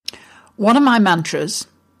One of my mantras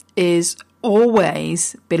is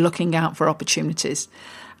always be looking out for opportunities.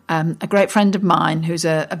 A great friend of mine who's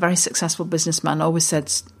a very successful businessman always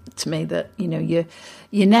said to me that,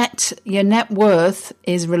 your net worth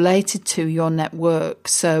is related to your network.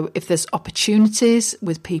 So if there's opportunities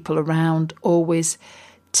with people around, always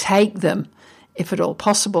take them if at all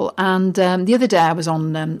possible. And the other day I was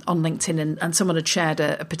on LinkedIn and someone had shared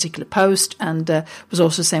a particular post and was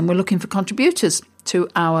also saying we're looking for contributors to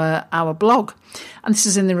our blog. And this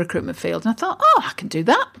is in the recruitment field. And I thought, I can do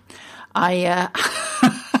that.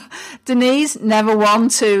 Denise, never one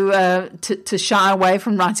to shy away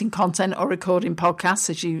from writing content or recording podcasts,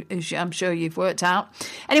 as I'm sure you've worked out.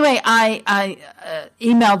 Anyway, I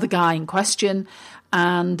emailed the guy in question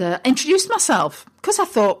and introduced myself because I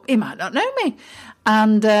thought he might not know me.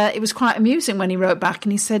 And it was quite amusing when he wrote back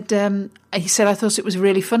and he said, I thought it was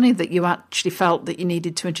really funny that you actually felt that you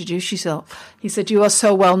needed to introduce yourself. He said, you are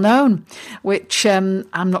so well known, which I'm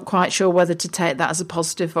not quite sure whether to take that as a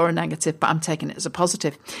positive or a negative, but I'm taking it as a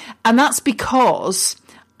positive. And that's because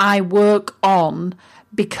I work on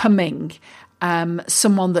becoming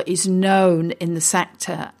someone that is known in the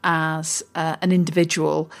sector as an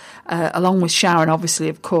individual, along with Sharon, obviously,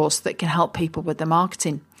 of course, that can help people with their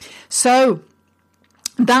marketing. So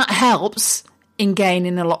that helps in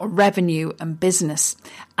gaining a lot of revenue and business.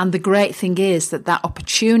 And the great thing is that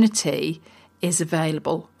opportunity is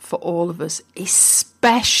available for all of us,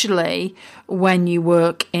 especially when you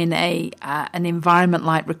work in an environment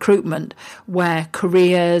like recruitment, where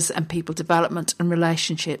careers and people development and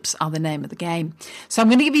relationships are the name of the game. So I'm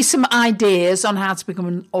going to give you some ideas on how to become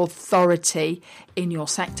an authority in your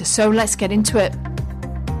sector. So let's get into it.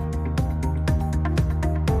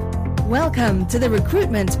 Welcome to the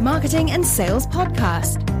Recruitment, Marketing and Sales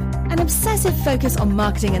Podcast. An obsessive focus on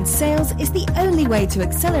marketing and sales is the only way to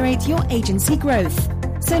accelerate your agency growth.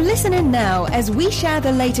 So listen in now as we share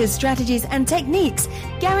the latest strategies and techniques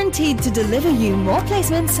guaranteed to deliver you more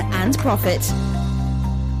placements and profit.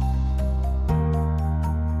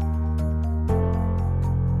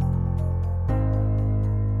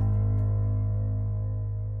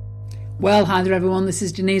 Well, hi there everyone. This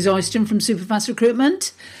is Denise Oyston from Superfast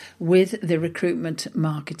Recruitment with the Recruitment,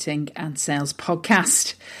 Marketing and Sales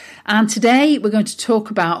Podcast. And today we're going to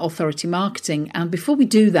talk about authority marketing. And before we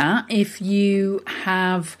do that, if you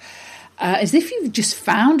have, as if you've just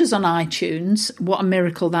found us on iTunes, what a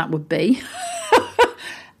miracle that would be.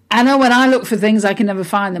 I know when I look for things, I can never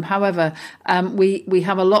find them. However, we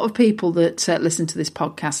have a lot of people that listen to this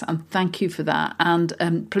podcast, and thank you for that.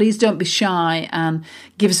 And please don't be shy and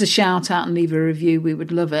give us a shout out and leave a review. We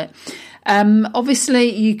would love it.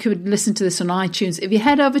 Obviously, you could listen to this on iTunes. If you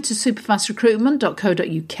head over to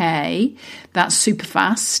superfastrecruitment.co.uk, that's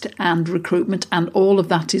superfast and recruitment, and all of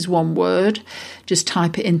that is one word. Just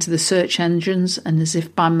type it into the search engines, and as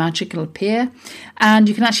if by magic, it'll appear. And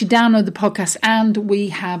you can actually download the podcast, and we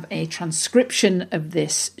have a transcription of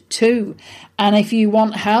this too. And if you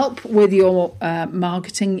want help with your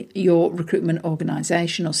marketing, your recruitment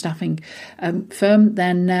organisation or staffing firm,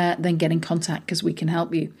 then get in contact because we can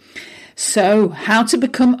help you. So, how to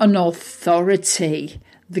become an authority,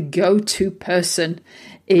 the go-to person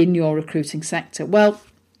in your recruiting sector? Well,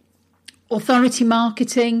 authority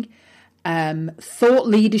marketing, thought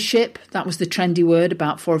leadership, that was the trendy word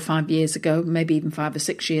about 4 or 5 years ago, maybe even 5 or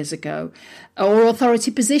 6 years ago, or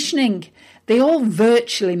authority positioning. They all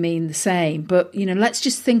virtually mean the same, but, let's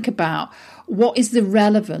just think about what is the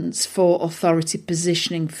relevance for authority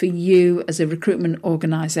positioning for you as a recruitment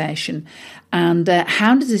organisation, and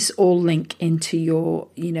how does this all link into your,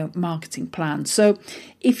 marketing plan? So,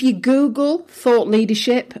 if you Google thought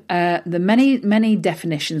leadership, there are many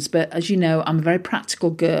definitions, but as you know, I'm a very practical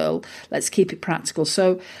girl. Let's keep it practical.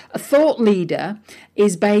 So, a thought leader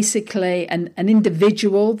is basically an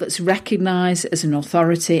individual that's recognised as an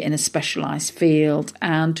authority in a specialised field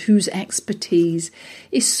and whose expertise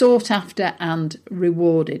is sought after and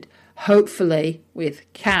rewarded, hopefully with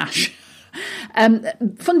cash.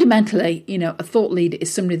 Fundamentally, a thought leader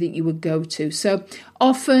is somebody that you would go to. So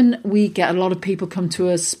often we get a lot of people come to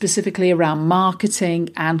us specifically around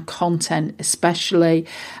marketing and content, especially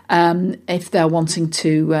if they're wanting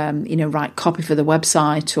to, write copy for the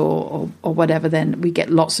website or whatever. Then we get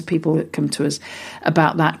lots of people that come to us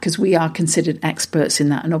about that because we are considered experts in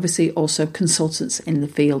that, and obviously also consultants in the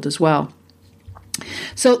field as well.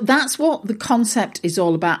 So that's what the concept is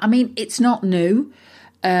all about. I mean, it's not new.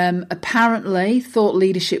 Apparently, thought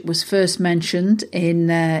leadership was first mentioned in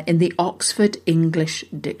the Oxford English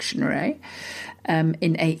Dictionary. in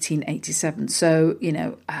 1887. So,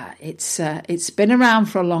 it's been around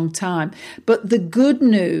for a long time. But the good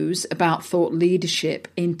news about thought leadership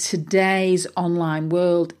in today's online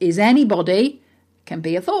world is anybody can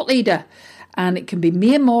be a thought leader. And it can be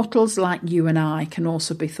mere mortals like you and I can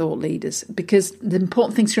also be thought leaders, because the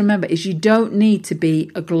important thing to remember is you don't need to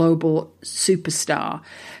be a global superstar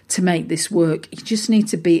to make this work. You just need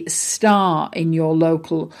to be a star in your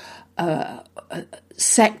local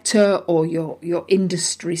sector or your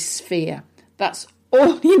industry sphere. That's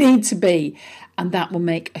all you need to be, and that will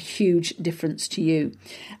make a huge difference to you.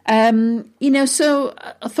 So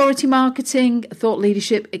authority marketing, thought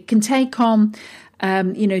leadership, it can take on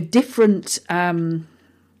different,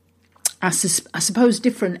 I suppose,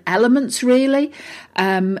 different elements, really.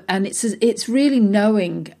 And it's really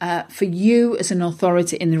knowing for you as an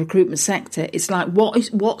authority in the recruitment sector, it's like,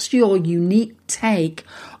 what's your unique take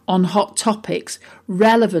on hot topics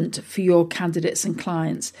relevant for your candidates and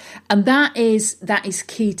clients? And that is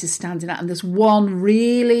key to standing out. And there's one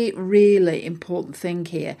really, really important thing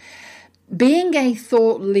here. Being a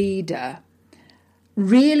thought leader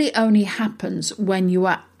really only happens when you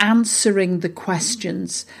are answering the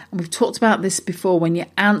questions. And we've talked about this before, when you're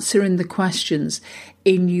answering the questions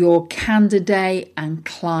in your candidate and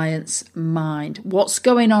client's mind. What's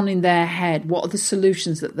going on in their head? What are the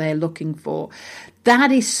solutions that they're looking for?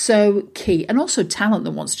 That is so key. And also talent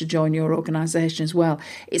that wants to join your organisation as well.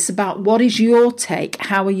 It's about what is your take?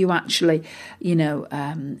 How are you actually,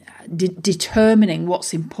 determining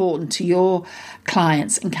what's important to your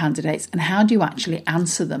clients and candidates, and how do you actually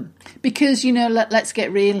answer them? Because, let's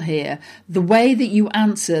get real here. The way that you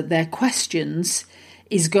answer their questions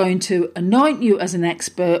is going to anoint you as an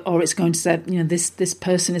expert, or it's going to say, this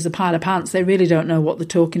person is a pile of pants. They really don't know what they're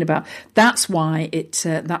talking about. That's why it's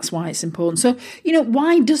important. So,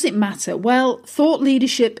 why does it matter? Well, thought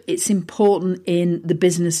leadership, it's important in the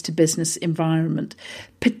business to business environment,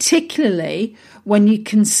 particularly when you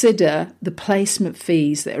consider the placement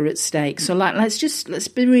fees that are at stake. So let's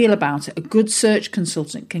be real about it. A good search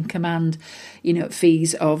consultant can command,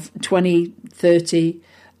 fees of 20, 30,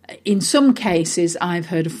 in some cases, I've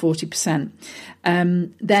heard of 40%.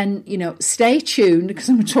 Then, stay tuned, because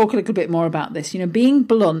I'm going to talk a little bit more about this. Being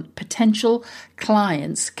blunt, potential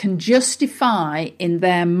clients can justify in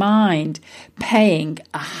their mind paying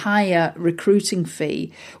a higher recruiting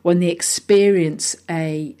fee when they experience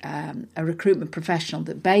a recruitment professional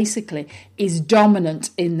that basically is dominant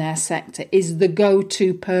in their sector, is the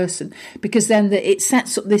go-to person, because then it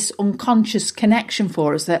sets up this unconscious connection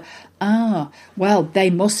for us that, they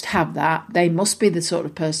must have that. They must be the sort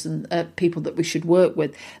of people that we should work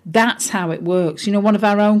with. That's how it works. One of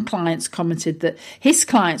our own clients commented that his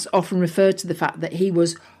clients often referred to the fact that he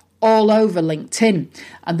was all over LinkedIn,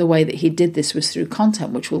 and the way that he did this was through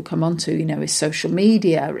content, which we'll come on to, his social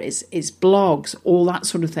media, his blogs, all that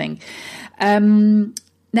sort of thing.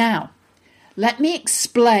 Now, let me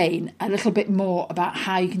explain a little bit more about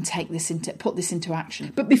how you can put this into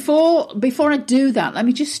action. But before I do that, let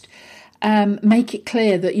me just make it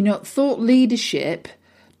clear that, thought leadership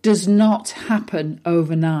does not happen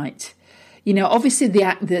overnight. Obviously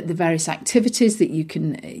the various activities that you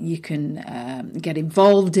can get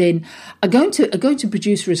involved in are going to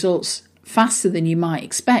produce results faster than you might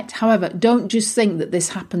expect. However, don't just think that this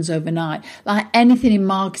happens overnight. Like anything in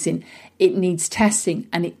marketing, it needs testing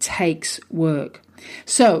and it takes work.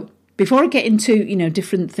 So before I get into,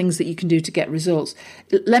 different things that you can do to get results,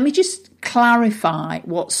 let me just clarify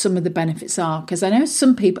what some of the benefits are, because I know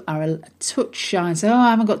some people are a touch shy and say, I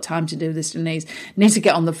haven't got time to do this, Denise. Need to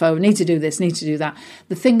get on the phone, need to do this, need to do that.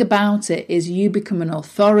 The thing about it is you become an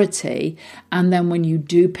authority, and then when you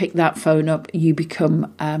do pick that phone up, you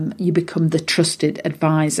become the trusted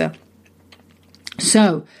advisor.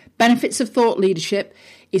 So, benefits of thought leadership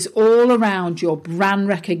is all around your brand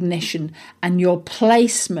recognition and your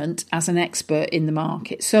placement as an expert in the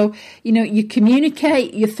market. So, you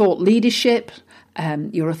communicate your thought leadership,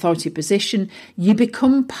 your authority position. You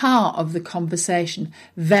become part of the conversation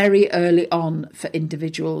very early on for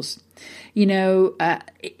individuals.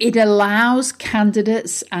 It allows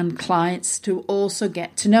candidates and clients to also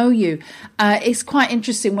get to know you. It's quite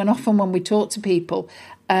interesting when we talk to people,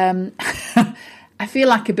 I feel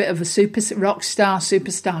like a bit of a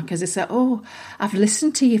superstar, because they say, I've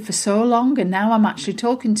listened to you for so long and now I'm actually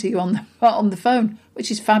talking to you on the phone,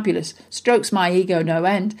 which is fabulous. Strokes my ego no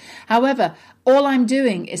end. However, all I'm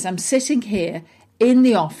doing is I'm sitting here in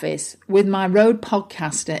the office with my Rode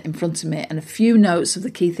podcaster in front of me and a few notes of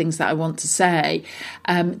the key things that I want to say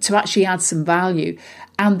to actually add some value.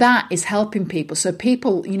 And that is helping people. So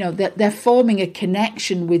people, they're forming a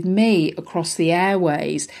connection with me across the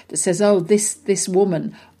airways that says, oh, this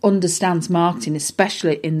woman understands marketing,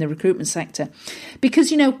 especially in the recruitment sector.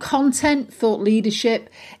 Because, content, thought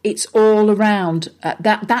leadership, it's all around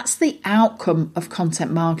that's the outcome of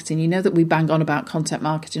content marketing. You know that we bang on about content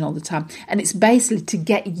marketing all the time. And it's basically to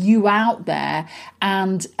get you out there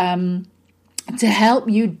and to help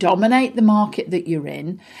you dominate the market that you're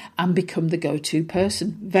in and become the go-to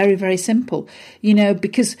person. Very, very simple.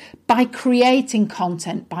 Because by creating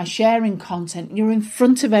content, by sharing content, you're in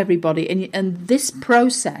front of everybody. And this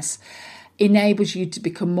process enables you to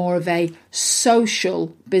become more of a social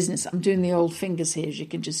business. I'm doing the old fingers here, as you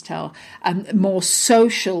can just tell. More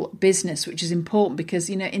social business, which is important because,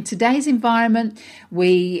 in today's environment,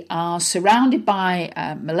 we are surrounded by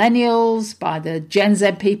millennials, by the Gen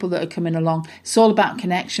Z people that are coming along. It's all about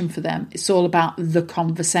connection for them. It's all about the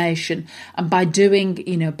conversation. And by doing,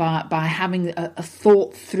 by having a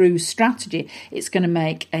thought through strategy, it's going to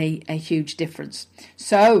make a huge difference.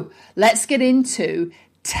 So let's get into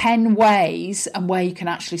 10 ways and where you can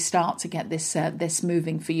actually start to get this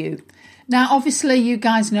moving for you. Now, obviously, you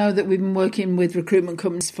guys know that we've been working with recruitment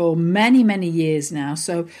companies for many, many years now.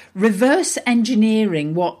 So reverse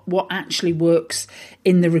engineering what actually works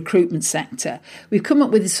in the recruitment sector. We've come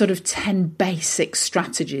up with this sort of 10 basic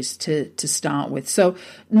strategies to start with. So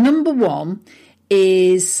number one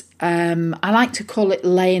is, I like to call it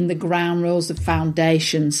laying the ground rules of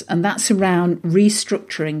foundations, and that's around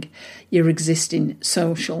restructuring your existing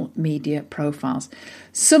social media profiles.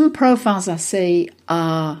 Some profiles I see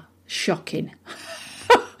are shocking.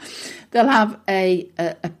 They'll have a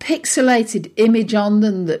pixelated image on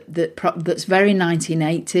them that's very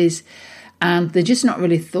 1980s, and they're just not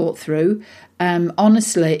really thought through.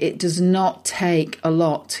 Honestly, it does not take a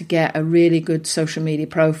lot to get a really good social media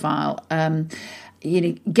profile.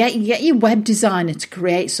 Get your web designer to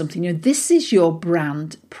create something. This is your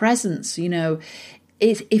brand presence.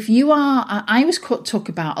 If you are, I always talk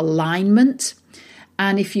about alignment.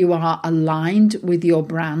 And if you are aligned with your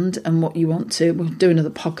brand and what you want to, we'll do another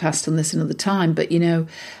podcast on this another time. But,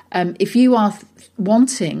 if you are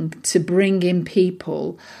wanting to bring in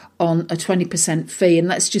people on a 20% fee, and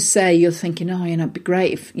let's just say you're thinking, it'd be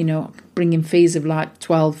great if, bring in fees of like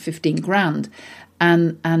 12, 15 grand.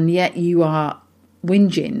 And yet you are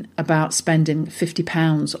whinging about spending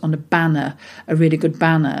 £50 on a banner, a really good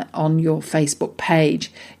banner on your Facebook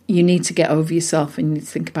page. You need to get over yourself and you need to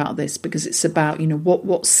think about this, because it's about,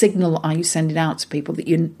 what signal are you sending out to people that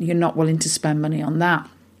you're not willing to spend money on that.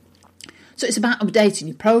 So it's about updating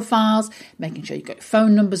your profiles, making sure you've got your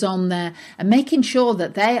phone numbers on there, and making sure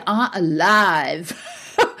that they are alive,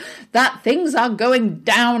 that things are going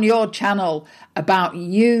down your channel about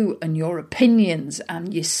you and your opinions,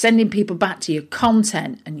 and you're sending people back to your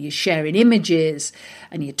content, and you're sharing images,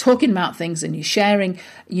 and you're talking about things, and you're sharing,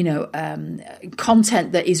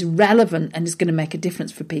 content that is relevant and is going to make a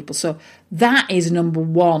difference for people. So that is number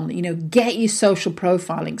one. Get your social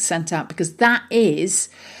profiling sent out, because that is...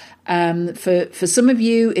 For some of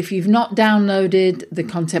you, if you've not downloaded the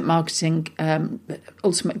content marketing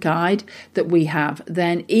ultimate guide that we have,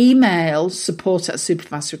 then email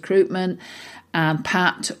support@Superfast Recruitment, and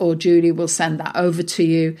Pat or Julie will send that over to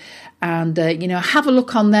you. And, have a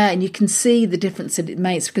look on there, and you can see the difference that it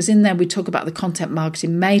makes, because in there we talk about the content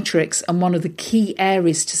marketing matrix, and one of the key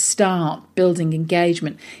areas to start building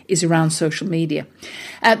engagement is around social media.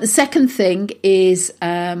 The second thing is,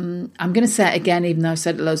 I'm going to say it again, even though I've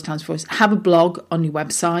said it loads of times before, is have a blog on your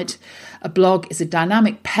website. A blog is a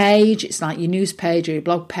dynamic page. It's like your news page or your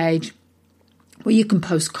blog page where you can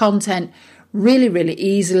post content really, really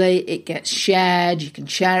easily. It gets shared. You can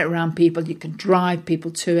share it around people. You can drive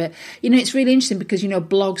people to it. It's really interesting because,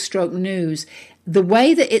 blog stroke news, the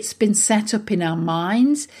way that it's been set up in our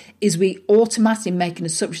minds is we automatically make an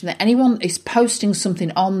assumption that anyone is posting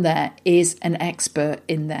something on there is an expert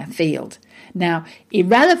in their field. Now,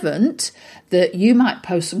 irrelevant that you might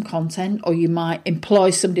post some content, or you might employ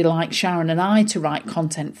somebody like Sharon and I to write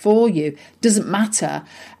content for you, doesn't matter.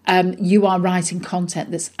 You are writing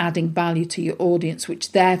content that's adding value to your audience,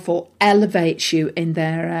 which therefore elevates you in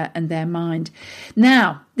their mind.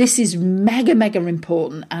 Now, this is mega, mega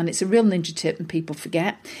important, and it's a real ninja tip and people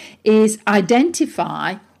forget, is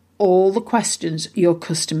identify all the questions your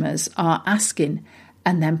customers are asking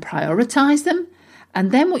and then prioritize them.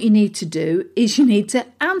 And then what you need to do is you need to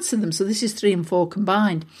answer them. So this is 3 and 4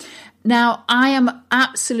 combined. Now, I am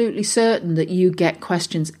absolutely certain that you get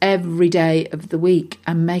questions every day of the week,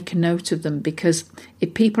 and make a note of them, because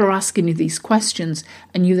if people are asking you these questions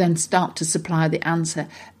and you then start to supply the answer,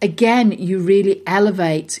 again, you really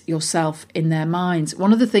elevate yourself in their minds.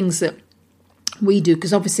 One of the things that we do,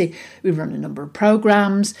 because obviously we run a number of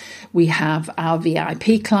programs, we have our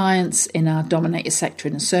VIP clients in our Dominator sector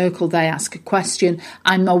in a circle. They ask a question.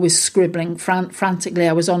 I'm always scribbling frantically.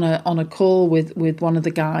 I was on a call with one of the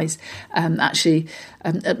guys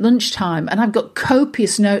at lunchtime, and I've got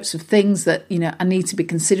copious notes of things that I need to be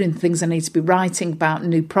considering, things I need to be writing about,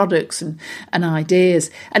 new products and ideas.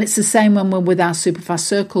 And it's the same when we're with our Superfast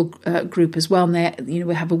Circle group as well. And they,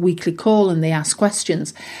 we have a weekly call and they ask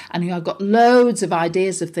questions, and I've got loads of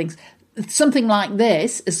ideas of things. Something like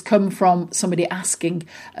this has come from somebody asking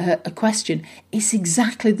a question. It's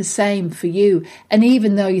exactly the same for you. And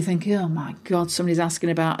even though you think, oh my God, somebody's asking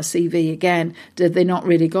about a CV again, did they not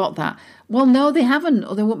really got that? Well, no, they haven't,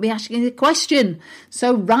 or they won't be asking the question.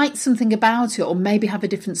 So write something about it, or maybe have a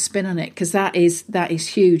different spin on it, because that is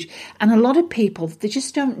huge. And a lot of people, they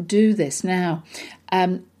just don't do this now.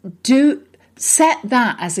 Do set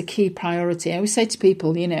that as a key priority. I always say to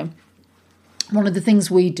people, one of the things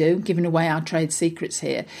we do, giving away our trade secrets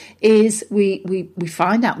here, is we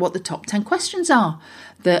find out what the top 10 questions are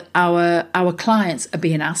that our clients are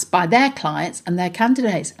being asked by their clients and their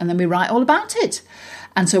candidates, and then we write all about it.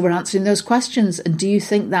 And so we're answering those questions. And do you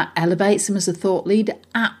think that elevates them as a thought leader?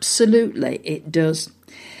 Absolutely, it does.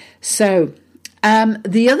 So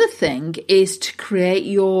the other thing is to create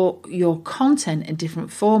your content in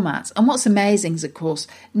different formats. And what's amazing is, of course,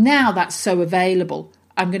 now that's so available.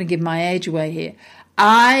 I'm going to give my age away here.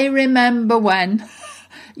 I remember when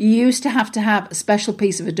you used to have a special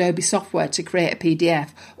piece of Adobe software to create a PDF,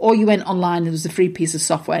 or you went online and there was a free piece of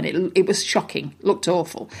software, and it was shocking, looked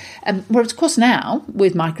awful. Whereas, of course, now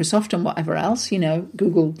with Microsoft and whatever else,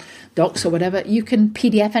 Google Docs or whatever, you can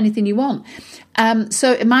PDF anything you want.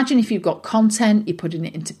 So imagine if you've got content, you're putting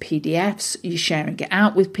it into PDFs, you're sharing it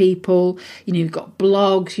out with people, you've got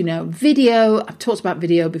blogs, video. I've talked about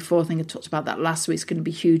video before. I think I talked about that last week. It's going to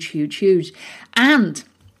be huge, huge, huge. And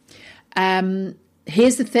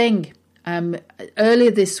here's the thing.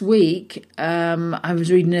 Earlier this week, I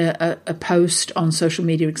was reading a post on Social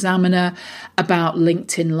Media Examiner about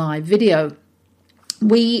LinkedIn Live Video.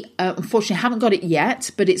 We unfortunately haven't got it yet,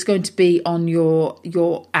 but it's going to be on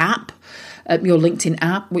your app, your LinkedIn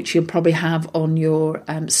app, which you'll probably have on your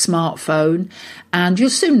smartphone. And you'll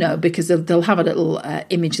soon know, because they'll have a little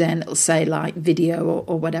image there, and it'll say like video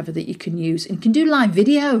or whatever that you can use. And you can do live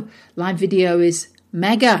video. Live video is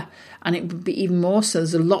mega, and it would be even more so.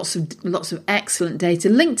 There's lots of excellent data.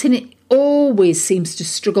 LinkedIn, it always seems to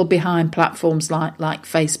struggle behind platforms like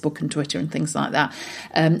Facebook and Twitter and things like that.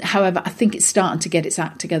 However, I think it's starting to get its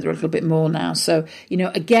act together a little bit more now. So,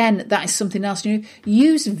 again, that is something else.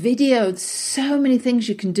 Use video. There's so many things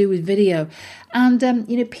you can do with video. And,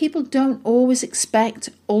 people don't always expect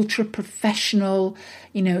ultra professional,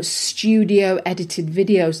 studio edited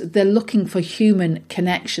videos. They're looking for human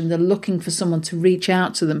connection. They're looking for someone to reach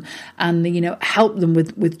out to them and, help them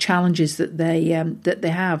with challenges that they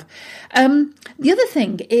have. The other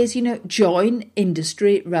thing is, join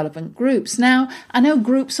industry relevant groups. Now, I know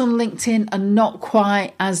groups on LinkedIn are not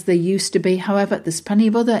quite as they used to be. However, there's plenty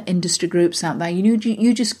of other industry groups out there.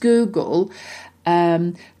 You just Google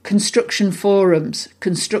construction forums,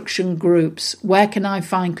 construction groups. Where can I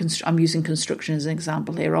find I'm using construction as an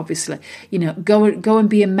example here, obviously. Go and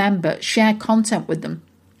be a member, share content with them.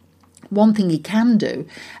 One thing you can do,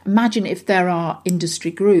 imagine if there are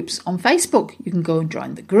industry groups on Facebook, you can go and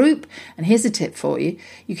join the group. And here's a tip for you.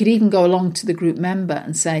 You could even go along to the group member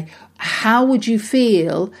and say, how would you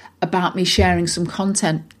feel about me sharing some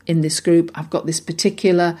content in this group? I've got this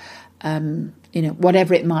particular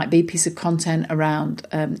whatever it might be, piece of content around,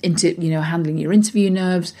 handling your interview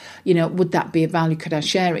nerves, would that be of value? Could I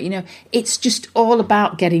share it? It's just all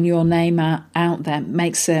about getting your name out there.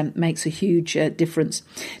 Makes a huge difference.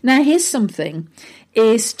 Now, here's something,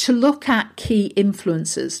 is to look at key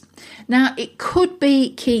influencers. Now, it could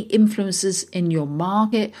be key influencers in your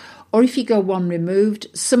market, or if you go one removed,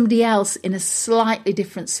 somebody else in a slightly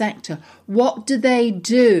different sector. What do they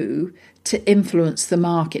do to influence the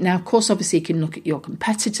market? Now, of course, obviously you can look at your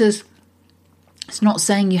competitors. It's not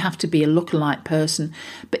saying you have to be a lookalike person,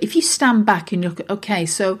 but if you stand back and look at, okay,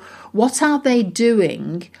 so what are they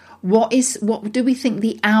doing? What do we think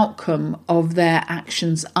the outcome of their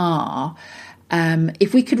actions are?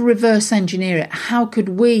 If we could reverse engineer it, how could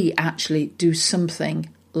we actually do something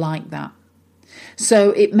like that?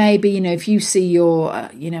 So it may be, if you see your,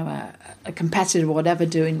 a competitor or whatever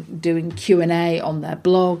doing Q&A on their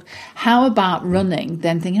blog, how about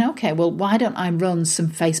thinking, okay, well, why don't I run some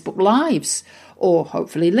Facebook Lives or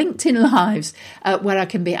hopefully LinkedIn Lives where I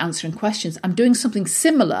can be answering questions? I'm doing something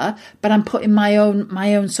similar, but I'm putting my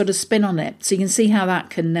own sort of spin on it. So you can see how that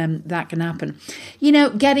can happen.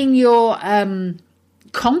 Getting your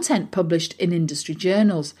content published in industry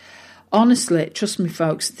journals. Honestly, trust me,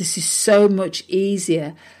 folks, this is so much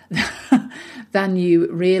easier than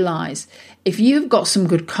you realise. If you've got some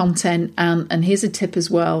good content, and here's a tip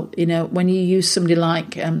as well, when you use somebody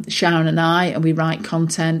like Sharon and I, and we write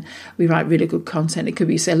content, we write really good content. It could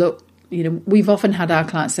be, say, look, we've often had our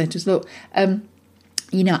clients say to us, look,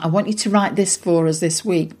 I want you to write this for us this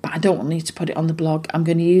week, but I don't want you to put it on the blog. I'm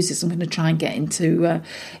going to use this. I'm going to try and get into,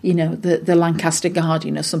 the Lancaster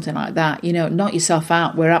Guardian or something like that. Knock yourself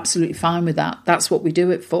out. We're absolutely fine with that. That's what we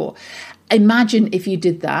do it for. Imagine if you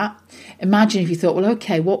did that. Imagine if you thought, well,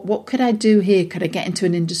 okay, what could I do here? Could I get into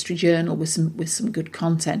an industry journal with some good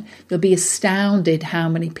content? You'll be astounded how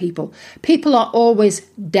many people are always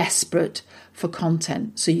desperate for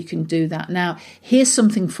content, so you can do that. Now, here's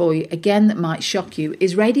something for you, again, that might shock you,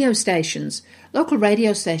 is radio stations, local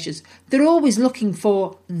radio stations. They're always looking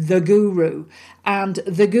for the guru, and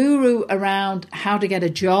the guru around how to get a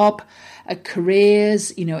job,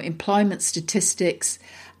 careers, employment statistics.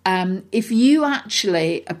 If you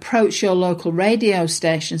actually approach your local radio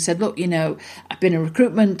station and said, look, I've been a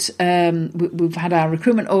recruitment, we've had our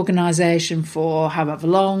recruitment organisation for however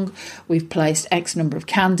long, we've placed X number of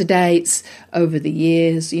candidates over the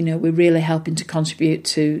years, we're really helping to contribute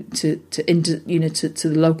to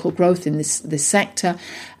the local growth in this sector.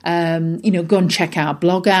 Go and check our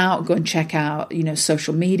blog out, go and check our,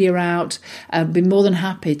 social media out. Be more than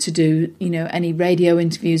happy to do, any radio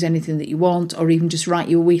interviews, anything that you want, or even just write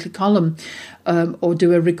you a weekly column, or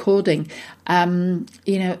do a recording.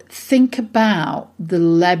 Think about the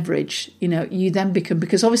leverage, you then become,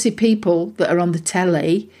 because obviously people that are on the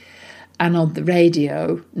telly and on the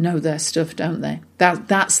radio know their stuff, don't they?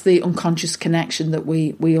 That's the unconscious connection that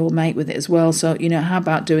we all make with it as well. So, how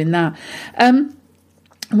about doing that?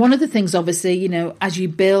 One of the things, obviously, as you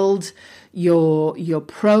build your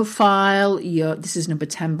profile, this is number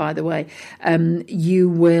 10, by the way, you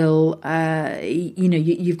will,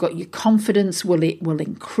 you've got your confidence will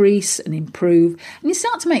increase and improve, and you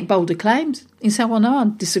start to make bolder claims. You say, well, no, I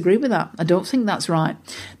disagree with that. I don't think that's right.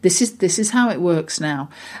 This is how it works now.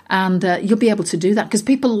 And you'll be able to do that because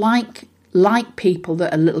people like people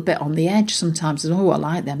that are a little bit on the edge sometimes. And, I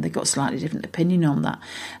like them. They've got a slightly different opinion on that.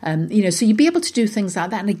 So you'll be able to do things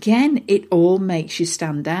like that. And again, it all makes you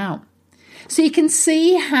stand out. So you can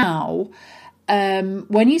see how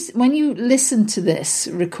when you listen to this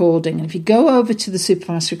recording, and if you go over to the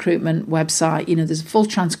Superfast Recruitment website, there's a full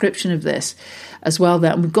transcription of this as well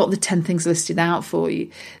there, and we've got the 10 things listed out for you.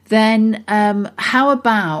 Then how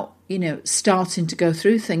about starting to go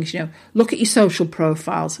through things, look at your social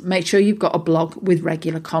profiles, make sure you've got a blog with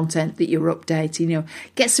regular content that you're updating,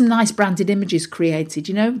 get some nice branded images created,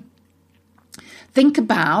 think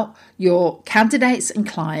about your candidates and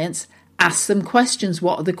clients, ask them questions.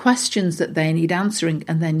 What are the questions that they need answering?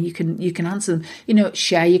 And then you can answer them,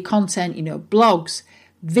 share your content, blogs,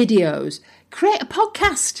 videos, create a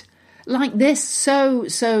podcast like this, so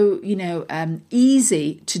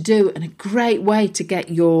easy to do, and a great way to get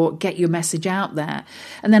your message out there.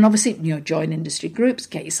 And then obviously join industry groups,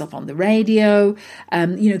 get yourself on the radio,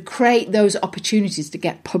 create those opportunities to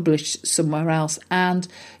get published somewhere else, and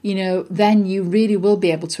then you really will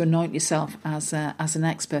be able to anoint yourself as an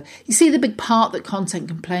expert. You see, the big part that content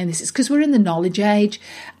can play in this is because we're in the knowledge age,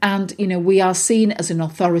 and we are seen as an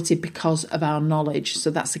authority because of our knowledge. So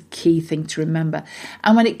that's a key thing to remember.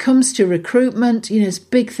 And when it comes to recruitment, it's a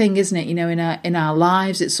big thing, isn't it? In our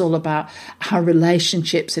lives, it's all about our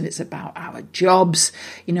relationships, and it's about our jobs.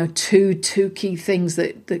 Two key things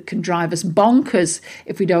that can drive us bonkers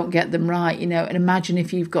if we don't get them right. And imagine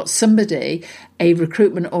if you've got somebody, a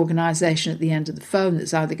recruitment organisation at the end of the phone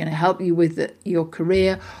that's either going to help you with your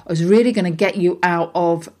career or is really going to get you out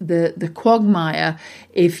of the quagmire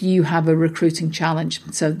if you have a recruiting challenge.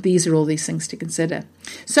 So these are all these things to consider.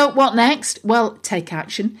 So what next? Well, take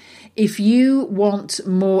action. If you want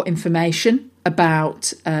more information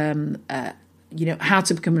about how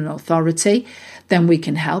to become an authority, then we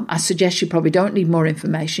can help. I suggest you probably don't need more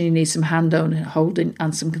information. You need some hand-holding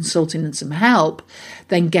and some consulting and some help.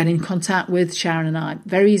 Then get in contact with Sharon and I.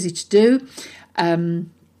 Very easy to do.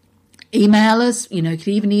 Email us, you can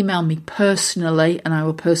even email me personally and I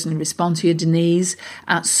will personally respond to you, Denise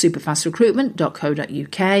at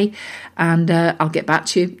superfastrecruitment.co.uk, and I'll get back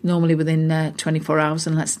to you normally within 24 hours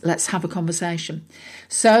and let's have a conversation.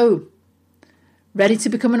 So, ready to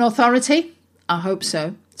become an authority? I hope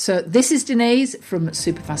so. So this is Denise from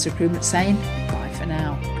Superfast Recruitment saying bye for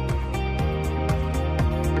now.